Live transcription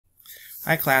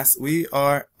Hi class, we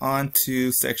are on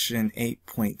to section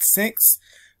 8.6,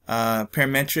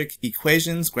 Parametric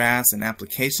Equations, Graphs, and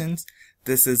Applications.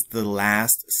 This is the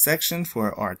last section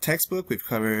for our textbook. We've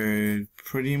covered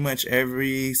pretty much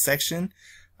every section,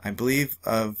 I believe,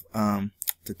 of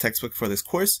the textbook for this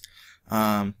course.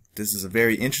 This is a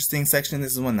very interesting section.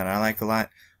 This is one that I like a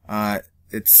lot.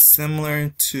 It's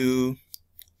similar to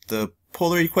the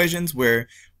polar equations where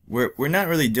we're not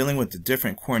really dealing with the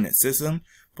different coordinate system,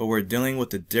 but we're dealing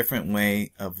with a different way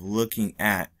of looking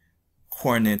at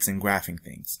coordinates and graphing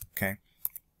things. Okay,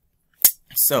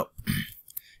 so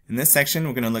in this section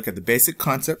we're going to look at the basic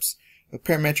concepts of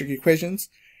parametric equations,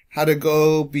 how to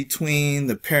go between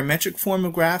the parametric form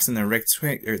of graphs and the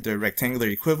rectangular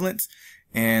equivalents,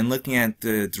 and looking at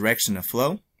the direction of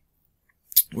flow.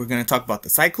 We're going to talk about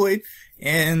the cycloid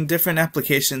and different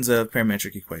applications of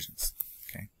parametric equations.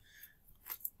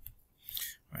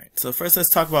 Alright, so first let's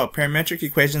talk about parametric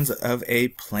equations of a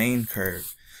plane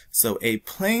curve. So a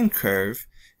plane curve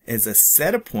is a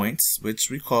set of points, which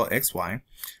we call xy,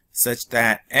 such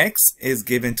that x is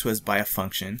given to us by a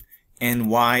function and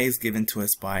y is given to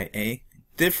us by a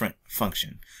different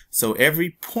function. So every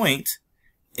point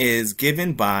is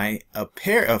given by a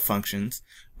pair of functions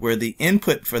where the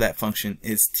input for that function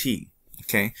is t.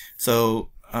 Okay, so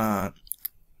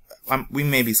we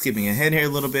may be skipping ahead here a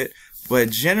little bit, but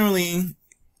generally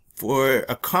for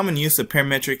a common use of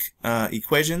parametric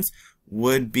equations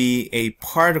would be a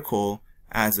particle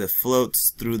as it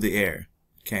floats through the air.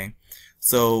 Okay,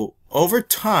 so over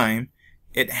time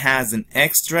it has an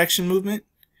x direction movement,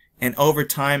 and over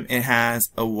time it has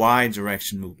a y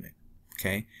direction movement.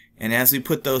 Okay, and as we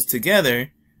put those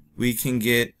together, we can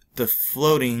get the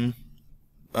floating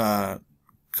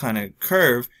kind of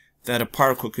curve that a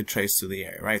particle could trace through the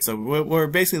air, right? So what we're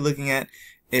basically looking at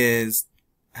is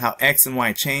how x and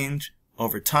y change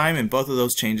over time, and both of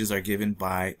those changes are given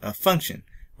by a function,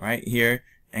 right? Here,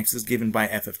 x is given by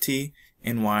f of t,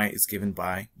 and y is given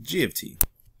by g of t.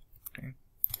 Okay.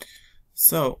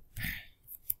 So,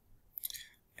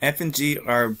 f and g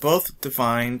are both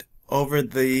defined over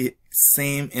the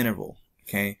same interval.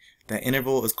 Okay, that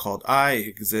interval is called I. It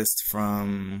exists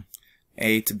from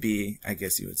a to b, I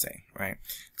guess you would say, right?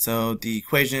 So the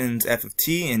equations f of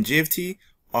t and g of t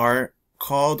are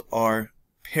called our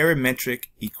parametric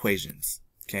equations.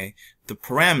 Okay, the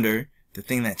parameter, the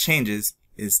thing that changes,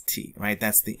 is t, right?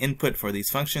 That's the input for these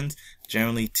functions.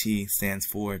 Generally, t stands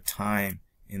for time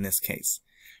in this case.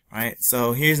 All right,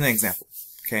 so here's an example.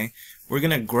 Okay, we're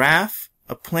going to graph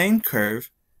a plane curve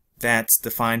that's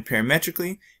defined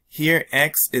parametrically. Here,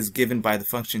 x is given by the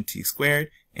function t squared,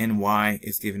 and y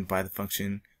is given by the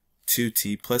function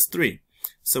 2t plus 3.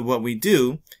 So what we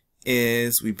do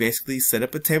is we basically set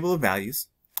up a table of values.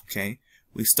 Okay,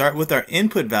 we start with our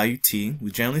input value t.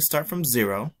 We generally start from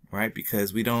 0, right?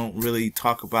 Because we don't really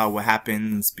talk about what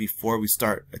happens before we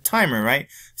start a timer, right?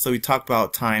 So we talk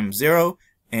about time 0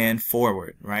 and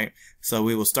forward, right? So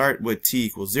we will start with t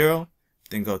equals 0,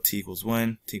 then go t equals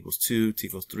 1, t equals 2, t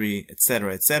equals 3,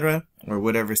 etc., or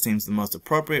whatever seems the most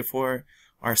appropriate for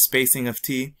our spacing of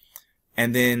t.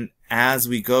 And then as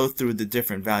we go through the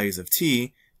different values of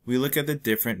t, we look at the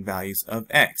different values of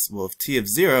x. Well, if t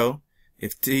is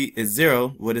 0,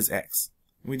 what is x?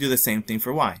 We do the same thing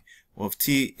for y. Well, if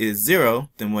t is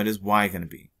 0, then what is y going to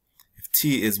be? If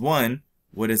t is 1,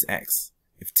 what is x?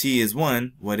 If t is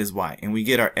 1, what is y? And we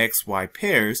get our x, y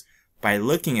pairs by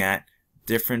looking at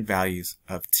different values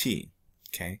of t.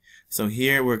 Okay, so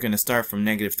here we're going to start from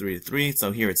 -3 to 3.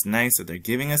 So here it's nice that they're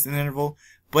giving us an interval,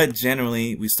 but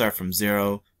generally we start from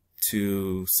 0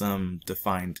 to some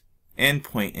defined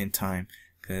endpoint in time,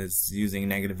 because using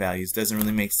negative values doesn't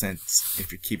really make sense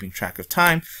if you're keeping track of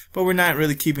time. But we're not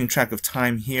really keeping track of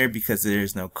time here because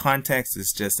there's no context.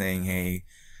 It's just saying, hey,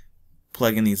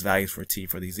 plug in these values for t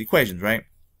for these equations, right?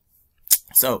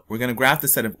 So we're going to graph the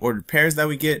set of ordered pairs that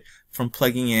we get from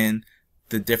plugging in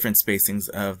the different spacings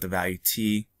of the value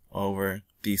t over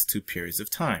these two periods of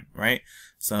time, right?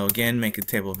 So again, make a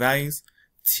table of values,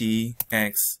 t,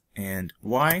 x, and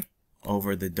y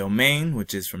over the domain,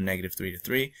 which is from -3 to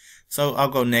 3. So I'll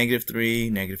go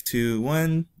 -3, -2,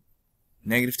 1,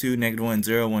 -2, -1,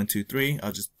 0, 1, 2, 3.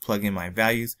 I'll just plug in my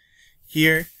values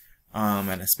here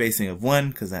at a spacing of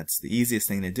 1, because that's the easiest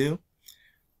thing to do.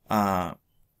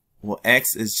 Well,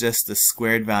 x is just the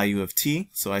squared value of t,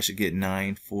 so I should get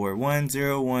 9, 4, 1,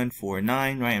 0, 1, 4,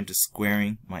 9, right? I'm just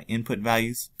squaring my input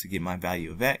values to get my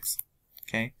value of x,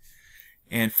 okay?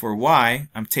 And for y,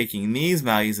 I'm taking these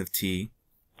values of t,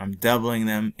 I'm doubling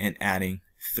them and adding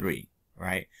 3,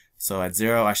 right? So at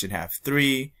 0, I should have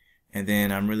 3, and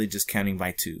then I'm really just counting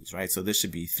by 2s, right? So this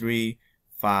should be 3,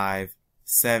 5,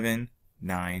 7,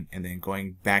 9, and then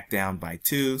going back down by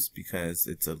 2s because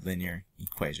it's a linear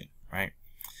equation, right?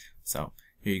 So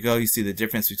here you go. You see the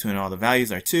difference between all the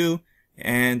values are 2,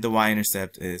 and the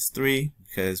y-intercept is 3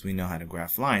 because we know how to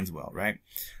graph lines well, right?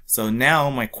 So now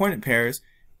my coordinate pairs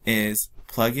is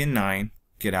plug in 9,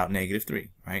 get out -3,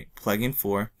 right? Plug in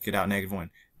 4, get out -1.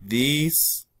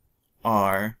 These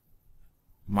are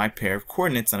my pair of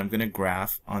coordinates that I'm going to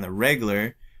graph on the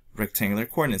regular rectangular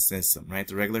coordinate system, right?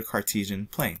 The regular Cartesian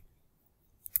plane.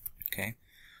 Okay,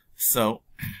 so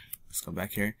let's go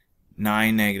back here.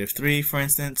 9, -3, for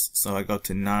instance. So I go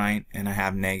to 9 and I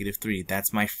have -3.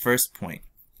 That's my first point.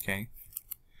 Okay,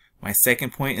 my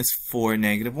second point is 4,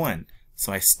 -1.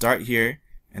 So I start here,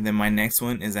 and then my next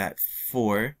one is at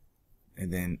 4,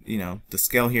 and then, you know, the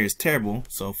scale here is terrible,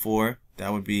 so 4,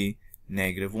 that would be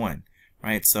 -1,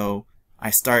 right? So I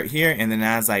start here, and then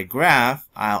as I graph,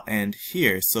 I'll end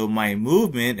here. So my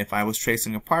movement, if I was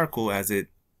tracing a particle as it,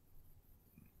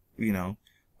 you know,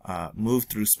 moved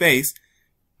through space,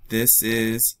 this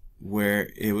is where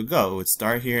it would go. It would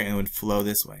start here and it would flow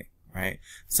this way, right?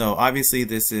 So obviously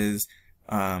this is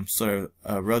sort of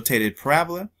a rotated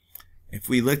parabola. If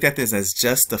we looked at this as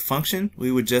just a function,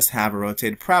 we would just have a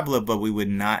rotated parabola, but we would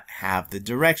not have the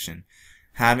direction.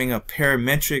 Having a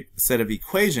parametric set of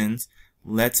equations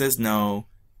lets us know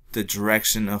the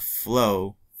direction of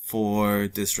flow for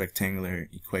this rectangular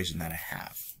equation that I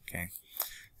have. Okay,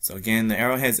 so again, the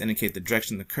arrowheads indicate the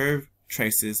direction the curve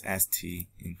traces as t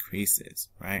increases,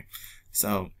 right?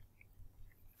 So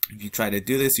if you try to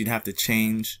do this, you'd have to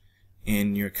change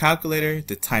in your calculator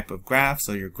the type of graph.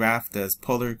 So your graph does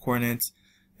polar coordinates,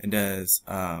 it does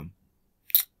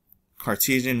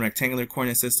Cartesian rectangular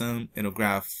coordinate system, it'll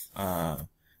graph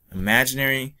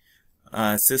imaginary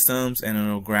systems, and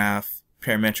it'll graph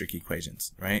parametric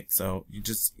equations, right? So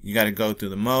you got to go through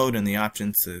the mode and the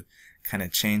options to kind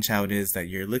of change how it is that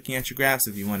you're looking at your graphs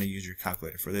if you want to use your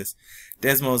calculator for this.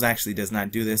 Desmos actually does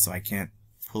not do this, so I can't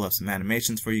pull up some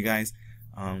animations for you guys.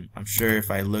 I'm sure if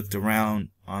I looked around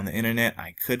on the internet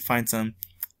I could find some,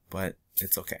 but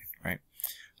it's okay, right?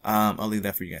 I'll leave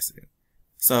that for you guys to do.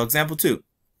 So example 2,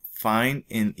 find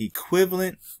an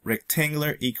equivalent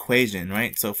rectangular equation,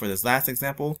 right? So for this last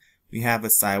example, we have a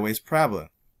sideways parabola.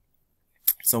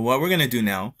 So what we're going to do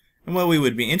now, and what we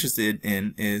would be interested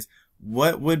in, is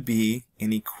what would be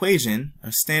an equation,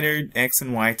 a standard x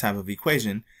and y type of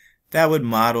equation, that would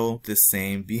model the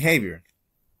same behavior,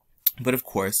 but of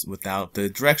course without the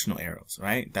directional arrows,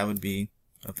 right? That would be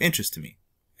of interest to me.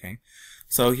 Okay,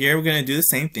 so here we're going to do the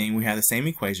same thing. We have the same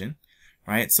equation,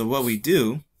 right? So what we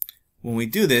do when we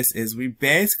do this is we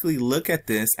basically look at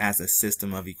this as a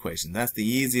system of equations. That's the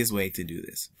easiest way to do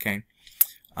this. Okay,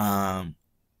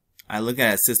 I look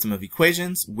at a system of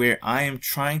equations where I am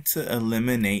trying to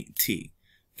eliminate t.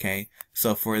 Okay,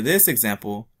 so for this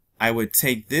example, I would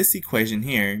take this equation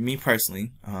here. Me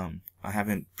personally, I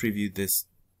haven't previewed this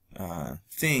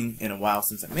thing in a while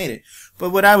since I made it, but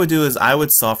what I would do is I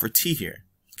would solve for t here.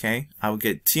 Okay, I would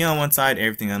get t on one side,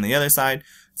 everything on the other side.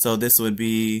 So this would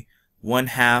be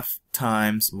 1/2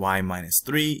 times y minus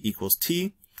 3 equals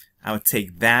t. I would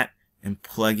take that and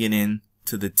plug it in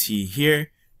to the t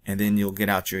here, and then you'll get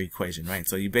out your equation, right?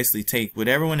 So you basically take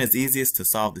whatever one is easiest to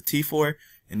solve the t for,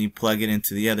 and you plug it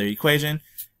into the other equation.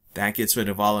 That gets rid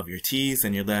of all of your t's,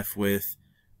 and you're left with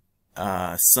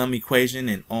some equation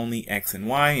and only x and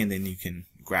y, and then you can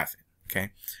graph it.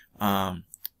 Okay,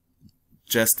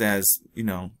 just as you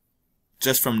know,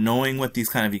 just from knowing what these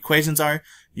kind of equations are,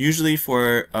 usually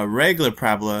for a regular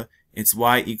parabola, it's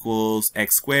y equals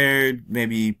x squared,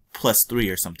 maybe plus 3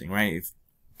 or something, right?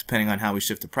 Depending on how we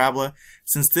shift the parabola.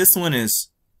 Since this one is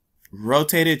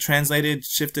rotated, translated,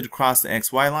 shifted across the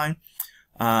xy line,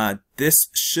 this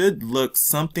should look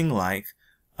something like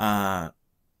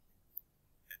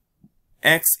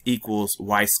x equals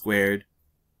y squared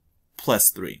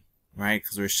plus 3, right?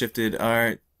 Because we're shifted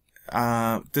our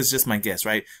this is just my guess,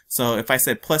 right? So if I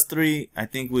said plus 3, I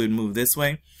think we would move this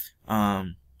way.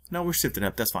 No, we're shifted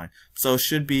up, that's fine. So it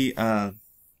should be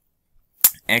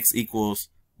x equals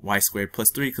y squared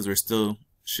plus 3 because we're still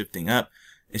shifting up.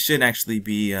 It should actually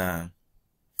be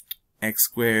x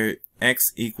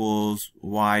equals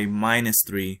y minus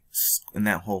 3, and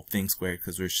that whole thing squared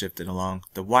because we're shifted along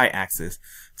the y axis.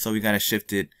 So we got to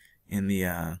shift it in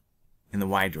the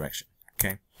y direction.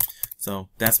 Okay, so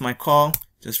that's my call.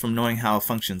 Just from knowing how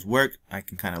functions work, I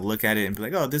can kind of look at it and be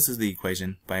like, oh, this is the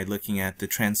equation, by looking at the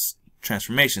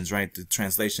transformations, right? The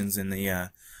translations in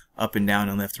the up and down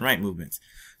and left and right movements.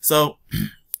 So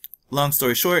long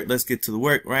story short, let's get to the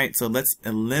work, right? So let's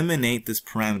eliminate this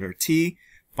parameter t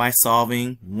by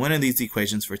solving one of these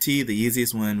equations for t. The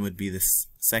easiest one would be this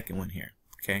second one here.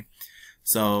 Okay,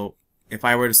 so if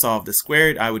I were to solve the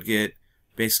squared, I would get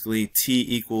basically t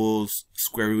equals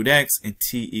square root x and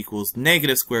t equals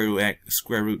negative square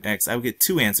root x. I would get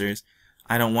two answers.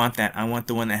 I don't want that. I want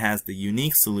the one that has the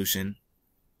unique solution,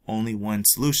 only one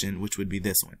solution, which would be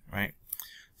this one, right?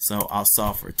 So I'll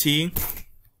solve for t.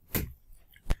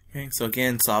 Okay, so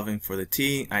again, solving for the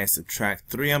t, I subtract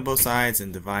 3 on both sides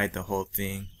and divide the whole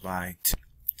thing by 2.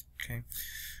 Okay,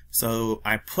 so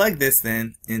I plug this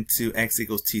then into x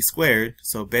equals t squared.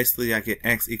 So basically I get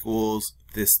x equals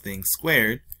this thing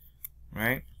squared,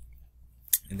 right?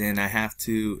 And then I have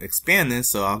to expand this,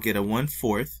 so I'll get a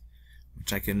 1/4,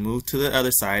 which I can move to the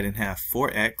other side and have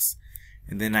 4x.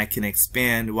 And then I can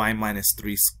expand y minus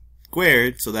 3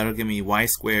 squared, so that'll give me y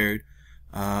squared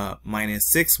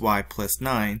minus 6y plus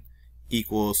 9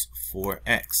 equals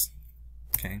 4x.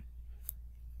 Okay.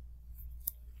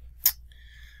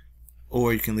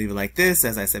 Or you can leave it like this,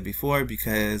 as I said before,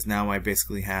 because now I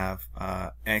basically have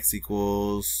x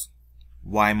equals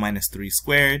y minus 3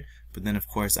 squared, but then of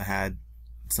course I had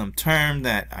some term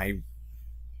that I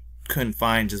couldn't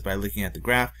find just by looking at the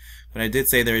graph, but I did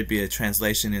say there would be a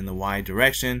translation in the y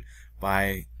direction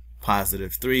by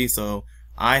positive 3, so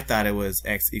I thought it was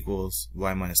x equals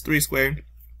y minus 3 squared,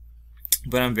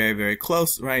 but I'm very, very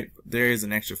close, right? There is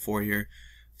an extra 4 here,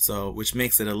 so which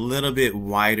makes it a little bit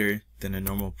wider than a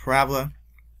normal parabola,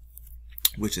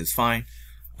 which is fine.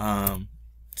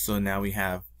 So now we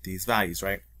have these values,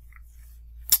 right?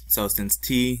 So since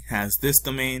t has this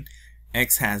domain,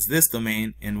 x has this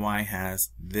domain, and y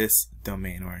has this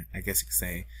domain, or I guess you could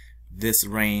say this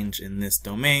range in this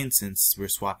domain, since we're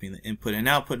swapping the input and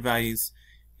output values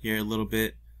here a little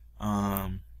bit.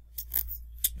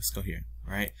 Let's go here,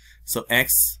 right? So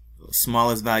x,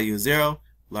 smallest value is 0,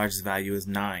 largest value is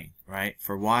 9, right?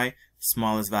 For y,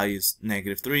 smallest value is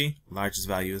 -3, largest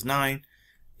value is 9.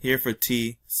 Here for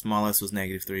t, smallest was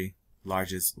 -3,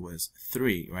 largest was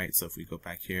 3, right? So if we go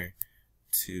back here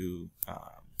to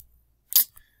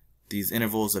these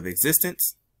intervals of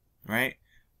existence, right?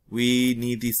 We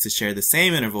need these to share the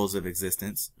same intervals of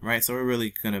existence, right? So we're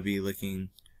really going to be looking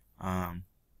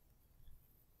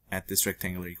at this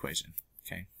rectangular equation,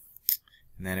 okay?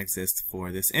 And that exists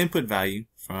for this input value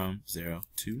from 0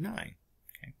 to 9,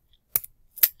 okay?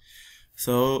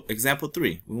 So example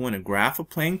 3, we want to graph a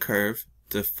plane curve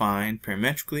defined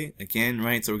parametrically, again,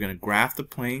 right? So we're going to graph the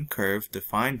plane curve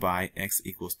defined by x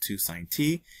equals 2 sine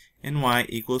t and y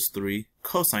equals 3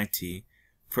 cosine t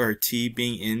for t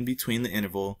being in between the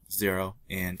interval 0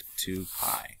 and 2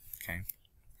 pi, okay?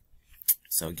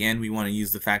 So again, we want to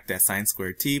use the fact that sine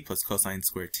squared t plus cosine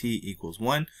squared t equals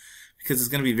 1, because it's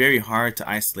going to be very hard to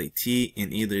isolate t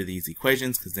in either of these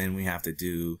equations, because then we have to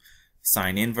do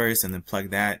sine inverse and then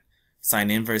plug that sine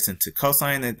inverse into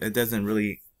cosine. That doesn't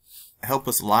really help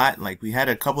us a lot. Like, we had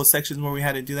a couple of sections where we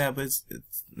had to do that, but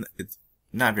it's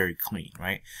not very clean,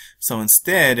 right? So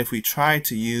instead, if we try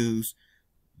to use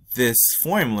this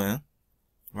formula,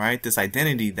 right, this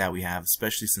identity that we have,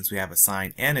 especially since we have a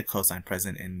sine and a cosine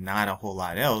present and not a whole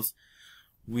lot else,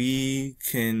 we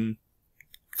can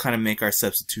kind of make our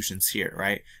substitutions here,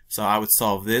 right? So I would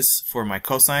solve this for my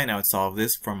cosine, I would solve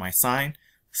this for my sine,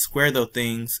 square those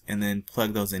things, and then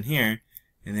plug those in here,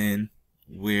 and then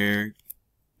we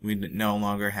no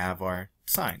longer have our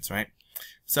sines, right?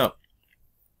 So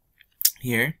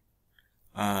here,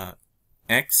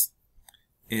 x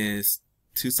is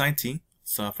 2 sine t.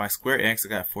 So if I square x, I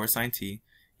got 4 sine t.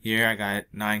 Here I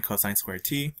got 9 cosine squared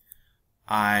t.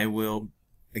 I will,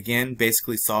 again,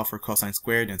 basically solve for cosine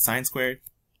squared and sine squared.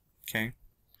 Okay.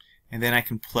 And then I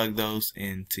can plug those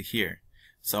into here.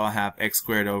 So I'll have x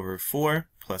squared over 4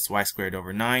 plus y squared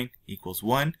over 9 equals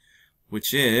 1,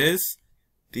 which is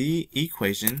the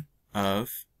equation of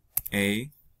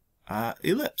a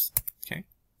ellipse. Okay.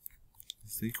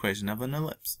 It's the equation of an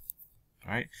ellipse.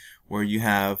 Right, where you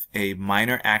have a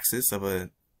minor axis of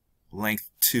a length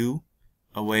 2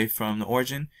 away from the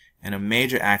origin and a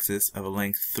major axis of a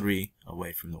length 3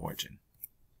 away from the origin.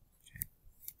 Okay.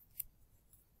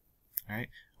 All right,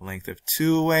 a length of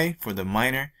 2 away for the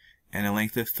minor and a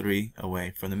length of 3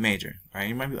 away from the major. All right,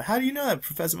 you might be like, how do you know that,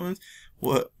 Professor Williams?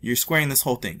 Well, you're squaring this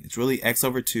whole thing. It's really x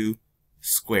over 2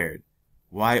 squared,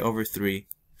 y over 3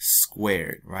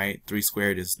 squared, right? 3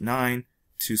 squared is 9,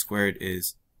 2 squared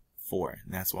is 4,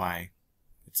 and that's why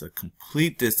it's a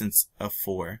complete distance of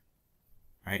 4,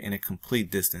 right? And a complete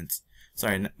distance,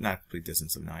 sorry, not a complete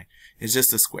distance of 9. It's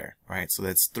just a square, right? So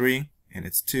that's 3 and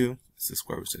it's 2. It's the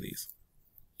square roots of these.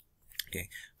 Okay,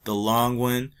 the long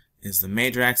one is the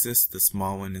major axis, the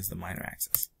small one is the minor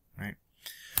axis, right?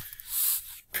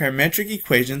 Parametric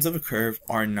equations of a curve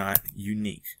are not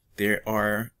unique. There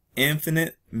are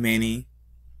infinite many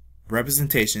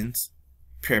representations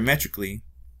parametrically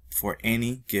for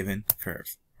any given curve,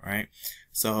 right?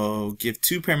 So give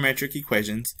two parametric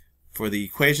equations for the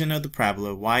equation of the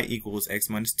parabola y equals x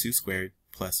minus 2 squared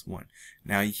plus 1.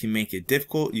 Now you can make it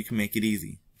difficult, you can make it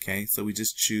easy, okay? So we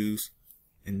just choose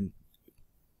some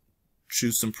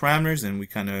parameters and we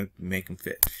kind of make them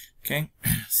fit, okay?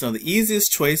 So the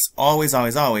easiest choice always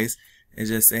is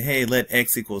just say, hey, let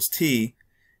x equals t,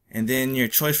 and then your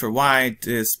choice for y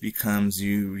just becomes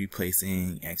you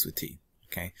replacing x with t,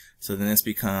 okay? So then this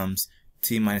becomes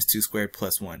t minus 2 squared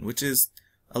plus 1, which is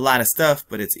a lot of stuff,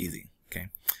 but it's easy, okay?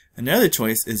 Another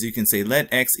choice is you can say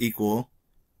let x equal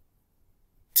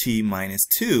t minus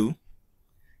 2,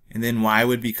 and then y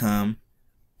would become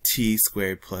t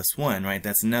squared plus 1, right?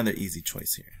 That's another easy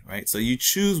choice here, right? So you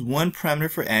choose one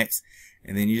parameter for x,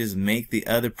 and then you just make the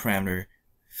other parameter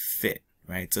fit,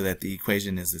 right? So that the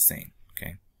equation is the same,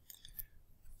 okay?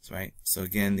 So, right? So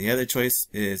again, the other choice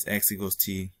is x equals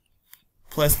t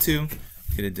plus 2.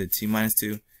 Could have did t minus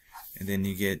 2, and then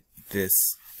you get this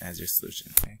as your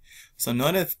solution, okay? So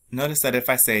notice that if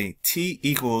I say t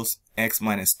equals x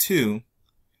minus 2,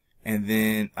 and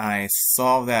then I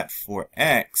solve that for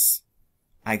x,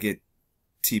 I get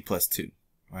t plus 2,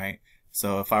 right?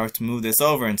 So if I were to move this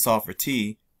over and solve for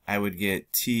t, I would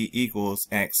get t equals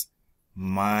x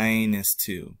minus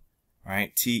 2,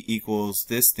 right? T equals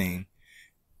this thing.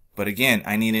 But again,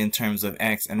 I need it in terms of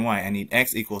x and y. I need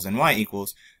x equals and y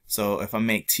equals. So if I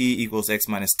make t equals x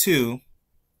minus 2,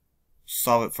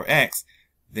 solve it for x,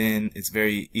 then it's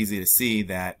very easy to see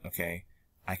that, okay,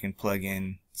 I can plug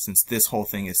in, since this whole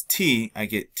thing is t, I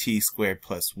get t squared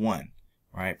plus 1,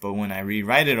 right? But when I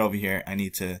rewrite it over here, I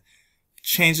need to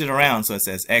change it around so it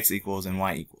says x equals and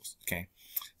y equals, okay?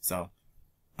 So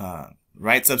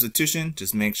right substitution,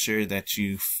 just make sure that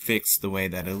you fix the way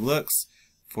that it looks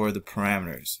for the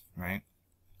parameters, right?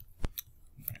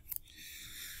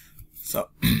 So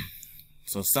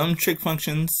some trig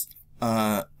functions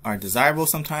are desirable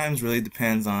sometimes, really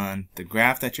depends on the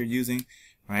graph that you're using,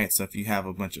 right? So if you have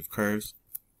a bunch of curves,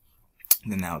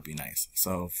 then that would be nice.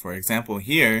 So for example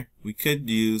here, we could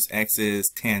use x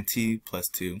is tan t plus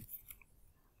 2,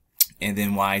 and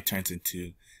then y turns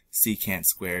into secant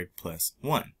squared plus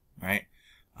 1, right?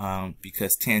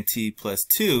 Because tan t plus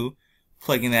 2,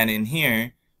 plugging that in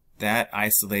here, that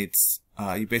isolates,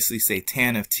 you basically say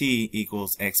tan of t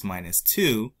equals x minus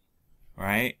 2,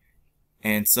 right?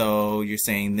 And so you're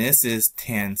saying this is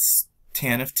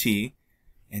tan of t,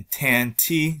 and tan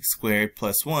t squared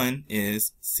plus 1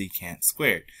 is secant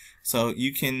squared. So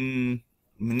you can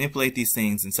manipulate these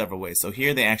things in several ways. So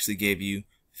here they actually gave you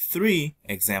 3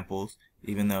 examples,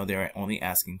 even though they're only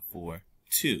asking for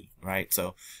 2, right?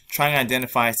 So trying to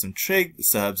identify some trig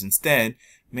subs instead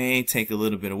may take a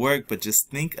little bit of work, but just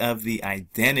think of the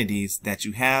identities that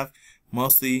you have.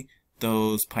 Mostly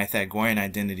those Pythagorean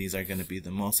identities are going to be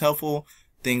the most helpful.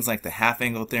 Things like the half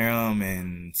angle theorem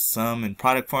and sum and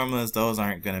product formulas, those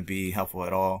aren't going to be helpful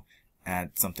at all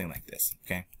at something like this,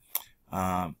 okay?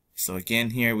 So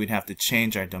again, here we'd have to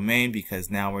change our domain because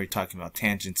now we're talking about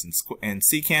tangents and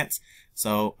secants.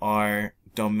 So our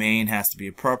domain has to be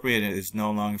appropriate. It is no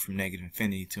longer from negative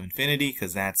infinity to infinity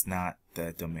because that's not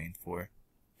the domain for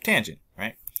tangent,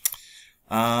 right?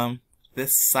 The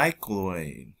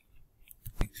cycloid.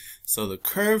 So the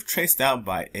curve traced out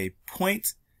by a point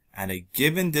at a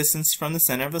given distance from the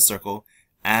center of a circle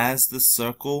as the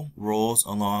circle rolls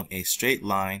along a straight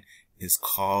line is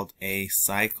called a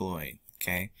cycloid,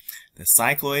 okay? The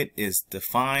cycloid is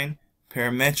defined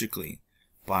parametrically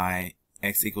by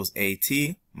x equals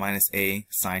at minus a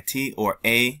sine t, or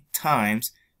a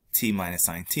times t minus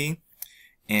sine t,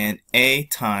 and a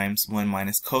times 1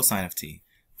 minus cosine of t,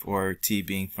 for t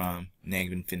being from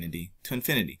negative infinity to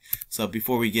infinity. So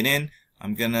before we get in,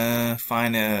 I'm gonna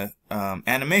find a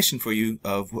animation for you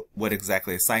of what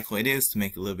exactly a cycloid is to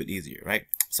make it a little bit easier, right?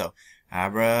 So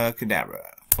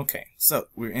abracadabra. Okay, so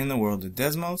we're in the world of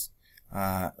Desmos.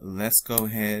 Let's go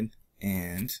ahead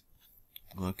and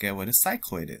look at what a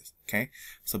cycloid is, okay?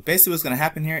 So basically what's gonna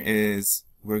happen here is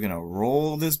we're gonna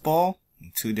roll this ball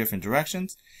in 2 different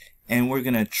directions, and we're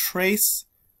gonna trace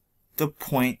the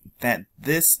point that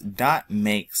this dot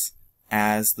makes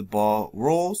as the ball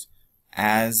rolls,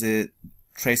 as it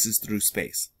traces through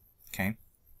space, okay?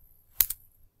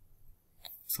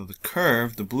 So the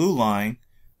curve, the blue line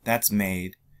that's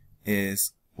made,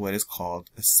 is what is called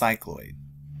a cycloid.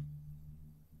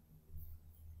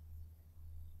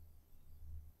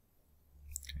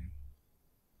 Okay.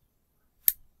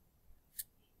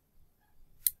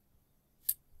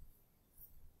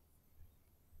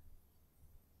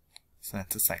 So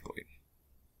that's a cycloid.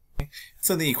 Okay.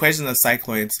 So the equations of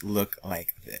cycloids look like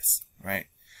this, right?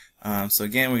 So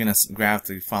again, we're going to graph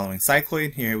the following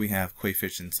cycloid. Here we have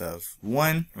coefficients of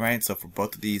 1, right? So for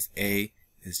both of these, A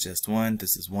is just 1.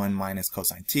 This is 1 minus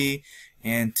cosine t,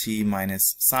 and t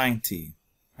minus sine t,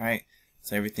 right?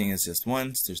 So everything is just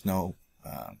 1s. There's no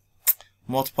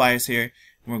multipliers here.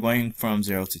 We're going from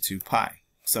 0 to 2 pi.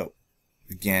 So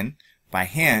again, by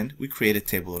hand, we create a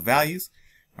table of values,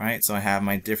 right? So I have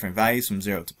my different values from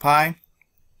 0 to pi.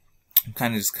 I'm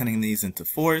kind of just cutting these into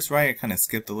 4s, right? I kind of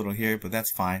skipped a little here, but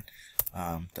that's fine.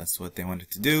 That's what they wanted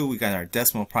to do. We got our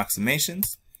decimal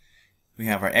approximations. We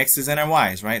have our x's and our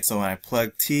y's, right? So when I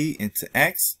plug t into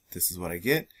x, this is what I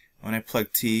get. When I plug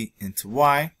t into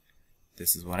y,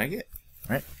 this is what I get,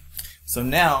 right? So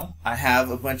now I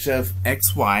have a bunch of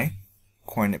xy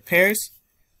coordinate pairs,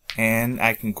 and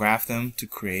I can graph them to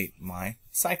create my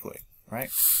cycloid, right?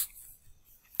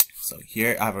 So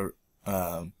here I have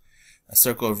a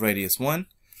circle of radius 1,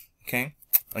 okay?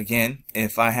 Again,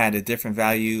 if I had a different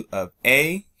value of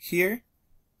a here,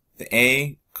 the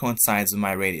a coincides with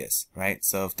my radius, right?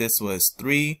 So if this was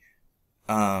 3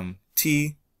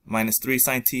 t minus 3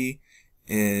 sine t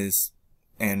is,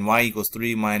 and y equals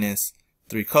 3 minus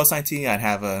 3 cosine t, I'd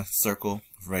have a circle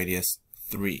of radius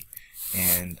 3.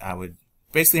 And I would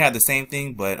basically have the same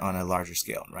thing, but on a larger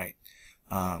scale, right?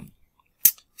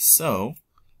 So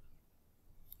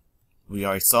we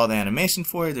already saw the animation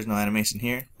for it. There's no animation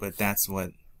here, but that's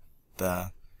what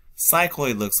the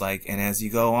cycloid looks like. And as you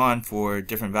go on for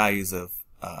different values of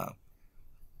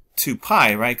 2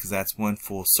 pi, right, because that's one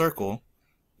full circle,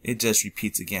 it just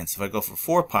repeats again. So if I go for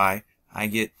 4 pi, I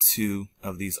get 2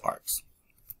 of these arcs.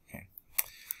 Okay.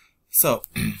 So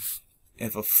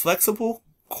if a flexible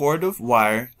cord of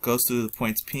wire goes through the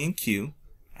points P and Q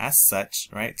as such,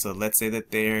 right, so let's say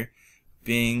that they're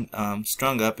being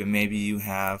strung up, and maybe you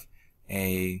have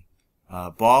a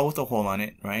ball with a hole on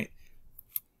it, right?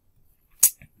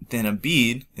 Then a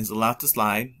bead is allowed to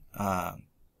slide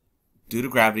due to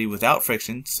gravity without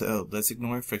friction. So let's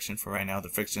ignore friction for right now, the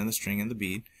friction of the string and the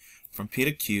bead, from P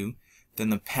to Q. Then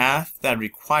the path that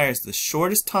requires the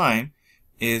shortest time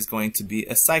is going to be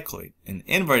a cycloid, an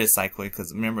inverted cycloid,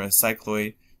 because remember, a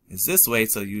cycloid is this way,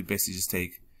 so you would basically just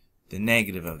take the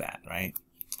negative of that, right?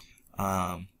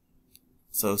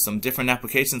 So some different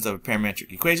applications of a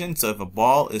parametric equation. So if a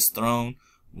ball is thrown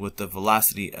with the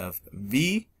velocity of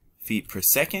v feet per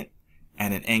second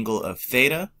at an angle of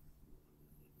theta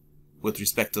with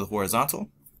respect to the horizontal,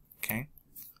 okay,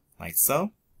 like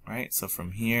so, right? So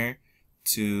from here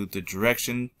to the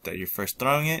direction that you're first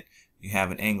throwing it, you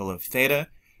have an angle of theta.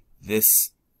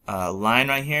 This line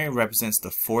right here represents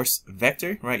the force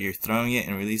vector, right? You're throwing it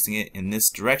and releasing it in this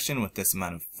direction with this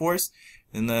amount of force.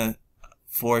 Then the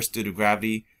force due to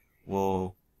gravity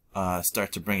will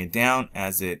start to bring it down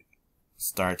as it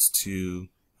starts to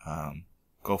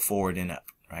go forward and up,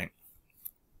 right?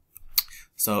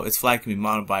 So its flight can be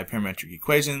modeled by parametric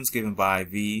equations given by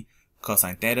v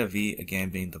cosine theta, v again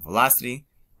being the velocity,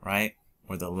 right,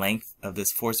 or the length of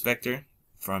this force vector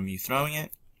from you throwing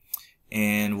it,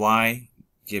 and y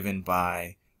given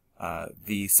by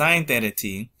v sine theta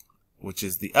t, which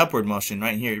is the upward motion.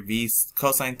 Right here, v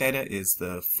cosine theta is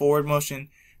the forward motion,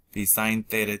 v sine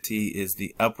theta t is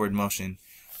the upward motion,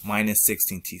 minus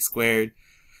 16t squared.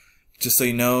 Just so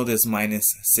you know, this minus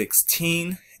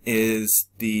 16 is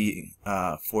the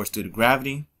force due to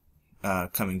gravity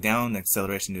coming down, the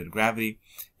acceleration due to gravity,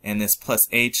 and this plus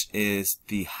h is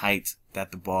the height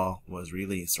that the ball was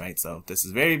released, right? So this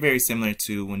is very, very similar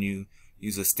to when you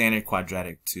use a standard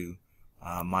quadratic to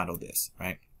model this,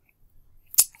 right?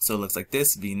 So it looks like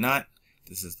this, v naught,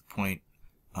 this is the point,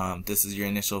 this is your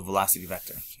initial velocity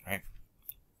vector, right?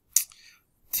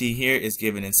 T here is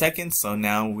given in seconds, so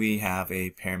now we have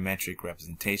a parametric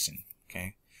representation,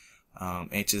 okay?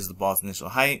 H is the ball's initial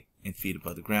height in feet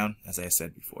above the ground, as I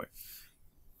said before.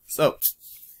 So,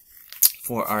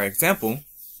 for our example,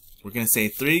 we're going to say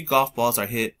 3 golf balls are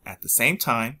hit at the same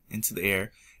time into the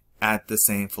air at the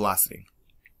same velocity,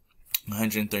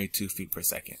 132 feet per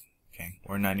second, okay,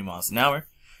 or 90 miles an hour.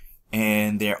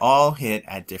 And they're all hit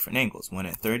at different angles, one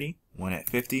at 30, one at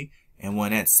 50, and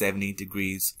one at 70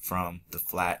 degrees from the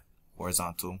flat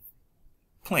horizontal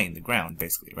plane, the ground,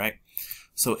 basically, right?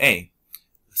 So A,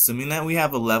 assuming that we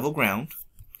have a level ground,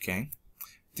 okay,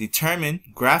 determine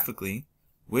graphically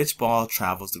which ball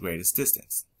travels the greatest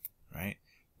distance, right?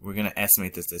 We're going to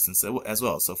estimate this distance as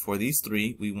well. So for these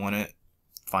 3, we want to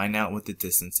find out what the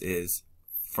distance is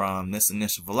from this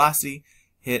initial velocity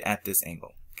hit at this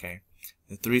angle, okay?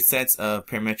 The 3 sets of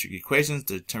parametric equations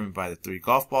determined by the 3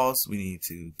 golf balls we need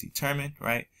to determine,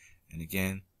 right? And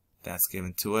again, that's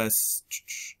given to us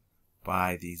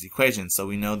by these equations. So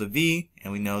we know the V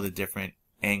and we know the different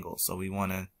angles. So we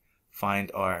want to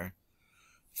find our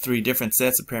 3 different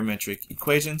sets of parametric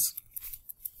equations,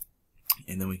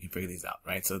 and then we can figure these out,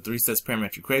 right? So 3 sets of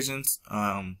parametric equations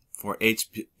for h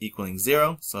equaling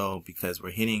 0. So because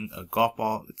we're hitting a golf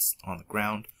ball, it's on the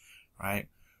ground, right?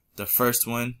 The first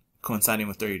one coinciding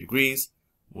with 30 degrees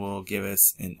will give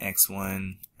us an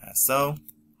x1 as so,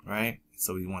 right?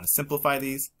 So we want to simplify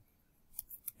these.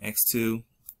 x2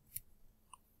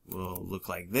 will look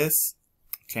like this.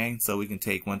 Okay, so we can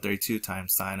take 132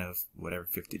 times sine of whatever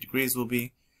 50 degrees will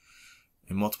be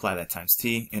and multiply that times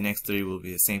t, and x3 will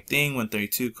be the same thing,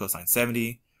 132 cosine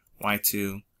 70,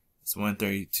 y2 is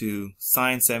 132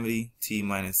 sine 70, t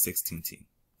minus 16t.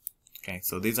 Okay,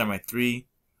 so these are my 3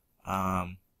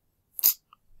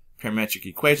 parametric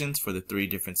equations for the 3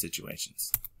 different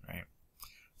situations, right?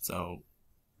 So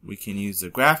we can use the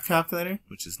graph calculator,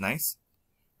 which is nice,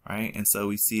 right? And so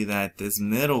we see that this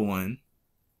middle one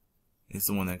is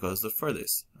the one that goes the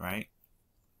furthest, right?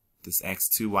 This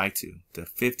x2, y2, the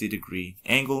 50-degree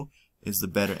angle is the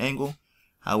better angle.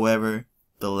 However,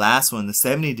 the last one, the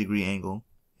 70-degree angle,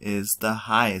 is the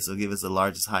highest. It'll give us the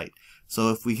largest height. So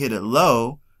if we hit it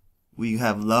low, we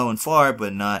have low and far,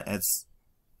 but not as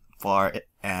far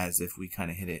as if we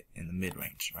kind of hit it in the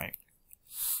mid-range, right?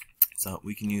 So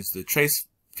we can use the trace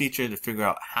feature to figure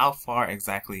out how far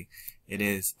exactly it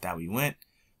is that we went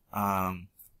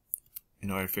in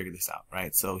order to figure this out,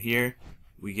 right? So here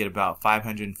we get about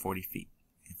 540 feet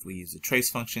if we use the trace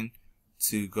function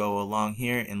to go along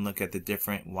here and look at the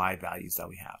different y values that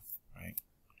we have, right?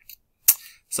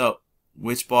 So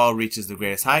which ball reaches the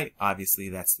greatest height? Obviously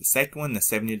that's the second one, the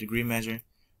 70-degree measure,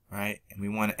 right? And we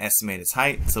want to estimate its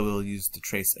height, so we'll use the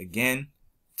trace again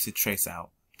to trace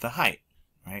out the height,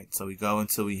 right? So we go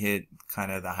until we hit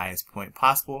kind of the highest point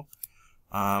possible,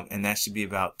 and that should be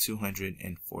about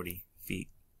 240 feet.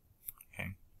 Okay.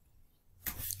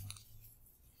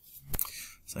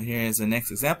 So here is the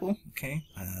next example. Okay,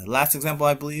 last example,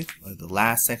 I believe, or the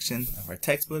last section of our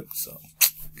textbook. So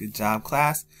good job,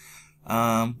 class.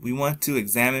 We want to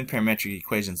examine parametric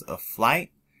equations of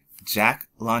flight. Jack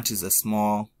launches a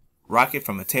small rocket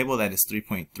from a table that is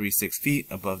 3.36 feet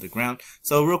above the ground.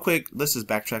 So real quick, let's just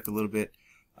backtrack a little bit.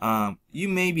 You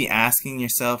may be asking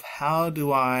yourself, how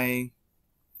do I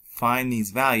find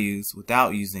these values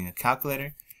without using a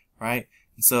calculator, right?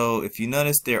 And so if you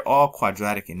notice, they're all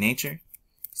quadratic in nature.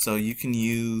 So you can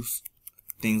use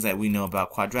things that we know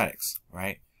about quadratics,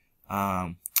 right?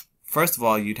 First of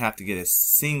all, you'd have to get a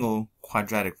single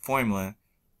quadratic formula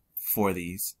for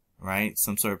these, right?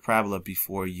 Some sort of parabola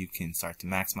before you can start to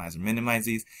maximize or minimize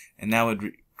these, and that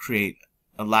would create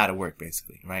a lot of work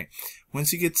basically, right?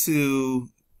 Once you get to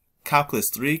calculus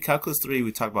 3,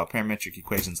 we talk about parametric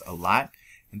equations a lot,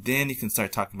 and then you can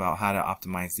start talking about how to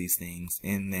optimize these things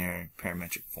in their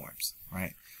parametric forms,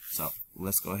 right? So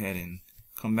let's go ahead and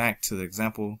come back to the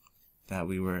example that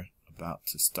we were about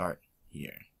to start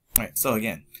here. All right, so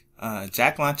again,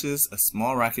 Jack launches a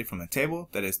small rocket from a table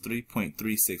that is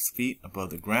 3.36 feet above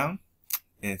the ground.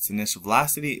 Its initial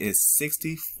velocity is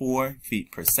 64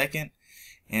 feet per second,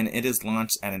 and it is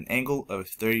launched at an angle of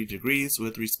 30 degrees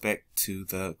with respect to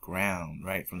the ground,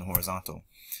 right, from the horizontal.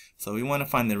 So we want to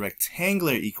find the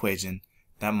rectangular equation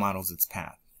that models its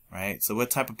path, right? So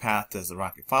what type of path does the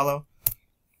rocket follow?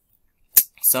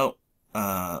 So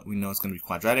we know it's going to be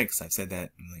quadratic because I've said that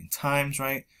a million times,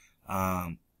 right?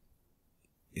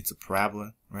 It's a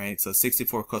parabola, right? So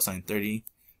 64 cosine 30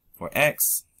 for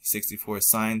x, 64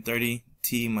 sine 30,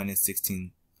 t minus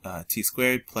 16 t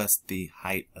squared plus the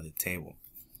height of the table.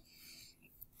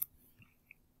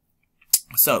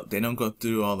 So they don't go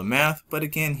through all the math, but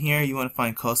again here you want to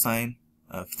find cosine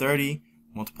of 30,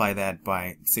 multiply that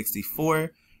by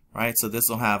 64, right? So this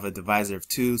will have a divisor of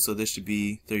 2, so this should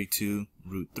be 32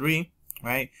 root 3,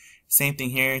 right? Same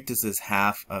thing here, this is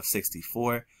half of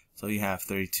 64, so you have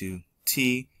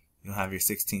 32t, you'll have your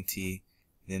 16t,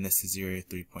 then this is your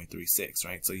 3.36,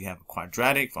 right? So you have a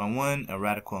quadratic on one, a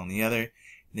radical on the other,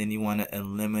 then you want to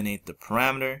eliminate the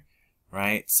parameter,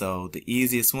 right? So the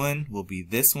easiest one will be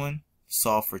this one.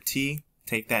 Solve for t,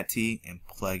 take that t and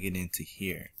plug it into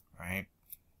here, right?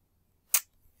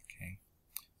 Okay,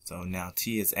 so now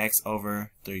t is x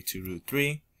over 32 root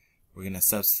 3. We're going to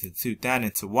substitute that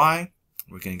into y.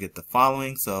 We're going to get the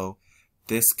following. So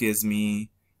this gives me,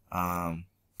 well,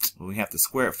 we have to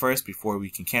square it first before we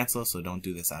can cancel, so don't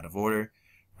do this out of order,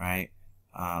 right?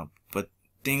 But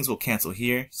things will cancel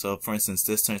here. So for instance,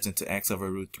 this turns into x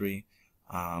over root 3.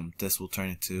 This will turn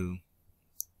into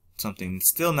something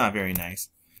still not very nice,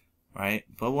 right?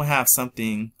 But we'll have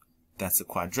something that's a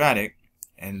quadratic,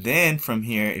 and then from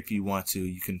here, if you want to,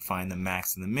 you can find the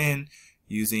max and the min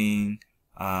using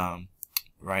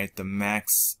right, the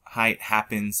max height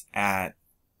happens at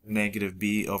negative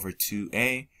b over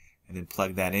 2a, and then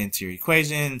plug that into your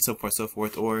equation, and so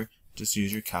forth, or just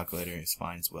use your calculator, it's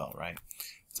fine as well, right?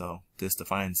 So this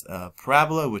defines a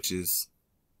parabola, which is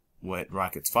what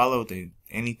rockets follow.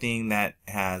 Anything that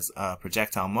has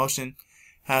projectile motion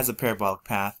has a parabolic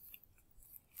path.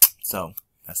 So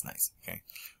that's nice. Okay.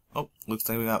 Oh, looks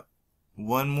like we got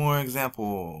one more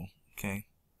example. Okay.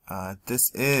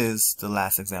 This is the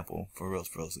last example for reals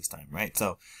this time, right?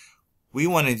 So we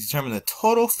want to determine the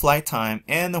total flight time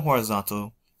and the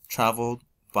horizontal traveled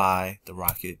by the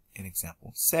rocket in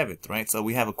example 7th, right? So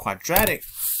we have a quadratic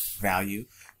value.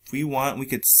 If we want, we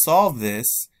could solve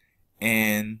this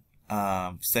and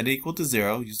set it equal to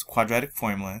 0, use the quadratic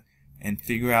formula, and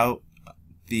figure out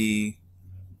the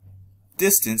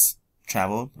distance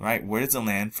traveled, right? Where does it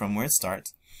land from where it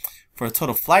starts? For a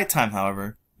total flight time,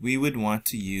 however, we would want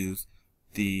to use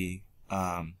the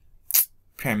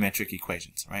parametric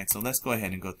equations, right? So let's go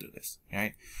ahead and go through this,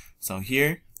 right? So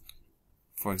here,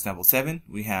 for example 7,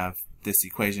 we have this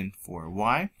equation for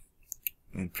y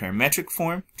in parametric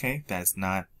form, okay? That's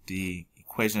not the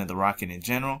equation of the rocket in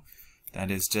general. That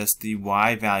is just the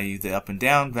y value, the up and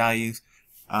down values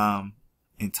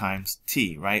in times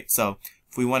t, right? So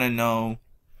if we want to know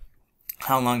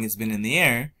how long it's been in the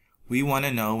air, we want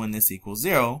to know when this equals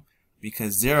 0,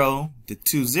 because 0, the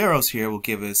two zeros here will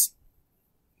give us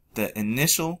the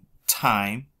initial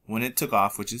time when it took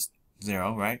off, which is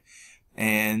 0, right?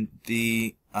 And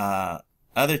the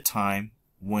other time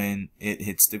when it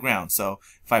hits the ground. So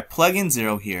if I plug in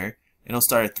 0 here, it'll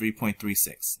start at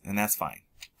 3.36, and that's fine.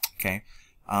 Okay,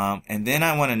 and then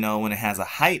I want to know when it has a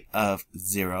height of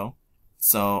 0.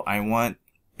 So I want,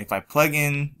 if I plug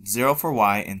in 0 for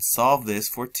y and solve this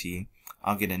for t,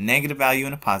 I'll get a negative value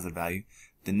and a positive value.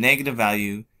 The negative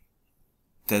value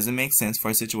doesn't make sense for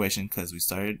a situation because we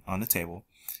started on the table.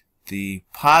 The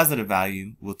positive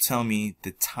value will tell me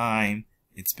the time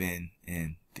it's been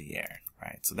in the air,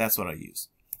 right? So that's what I use,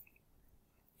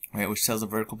 right? Which tells the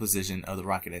vertical position of the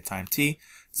rocket at time t.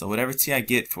 So whatever t I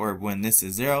get for when this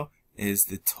is 0 is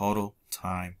the total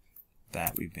time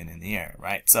that we've been in the air,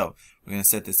 right? So we're going to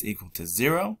set this equal to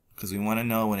 0 because we want to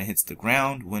know when it hits the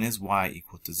ground. When is y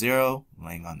equal to 0?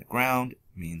 Laying on the ground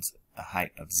means a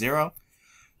height of 0.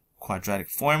 Quadratic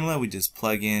formula, we just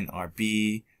plug in our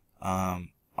b,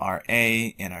 our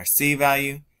a, and our c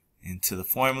value into the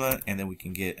formula, and then we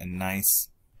can get a nice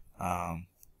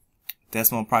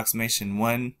decimal approximation,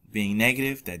 1 being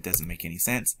negative, that doesn't make any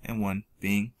sense, and 1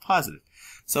 being positive.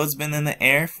 So it's been in the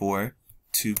air for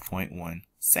 2.1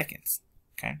 seconds.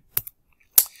 Okay.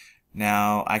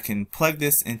 Now I can plug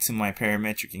this into my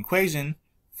parametric equation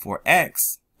for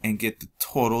x and get the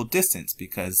total distance,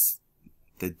 because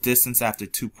the distance after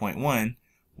 2.1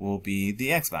 will be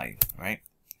the x value, right?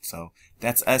 So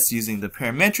that's us using the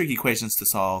parametric equations to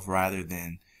solve rather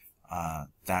than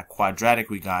that quadratic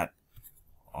we got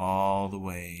all the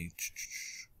way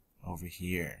over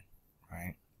here,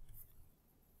 right?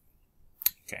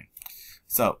 Okay,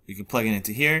 so we can plug it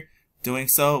into here. Doing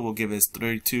so will give us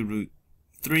 32 root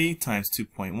 3 times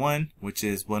 2.1, which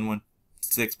is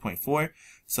 116.4.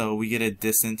 So we get a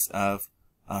distance of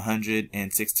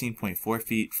 116.4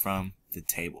 feet from the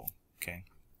table. Okay,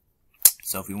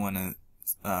 so if we want to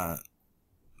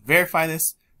verify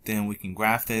this, then we can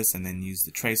graph this and then use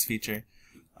the trace feature.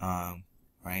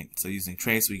 Right, so using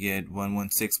trace we get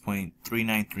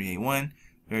 116.39381,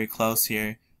 very close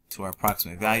here to our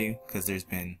approximate value because there's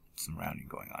been some rounding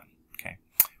going on. Okay,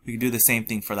 we can do the same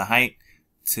thing for the height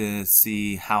to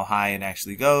see how high it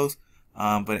actually goes,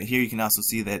 but here you can also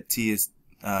see that t is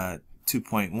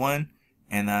 2.1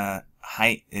 and the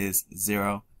height is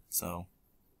 0, so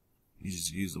you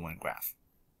just use the one graph.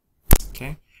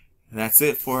 Okay, that's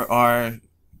it for our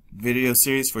video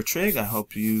series for trig. I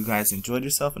hope you guys enjoyed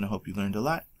yourself and I hope you learned a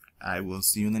lot. I will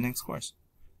see you in the next course.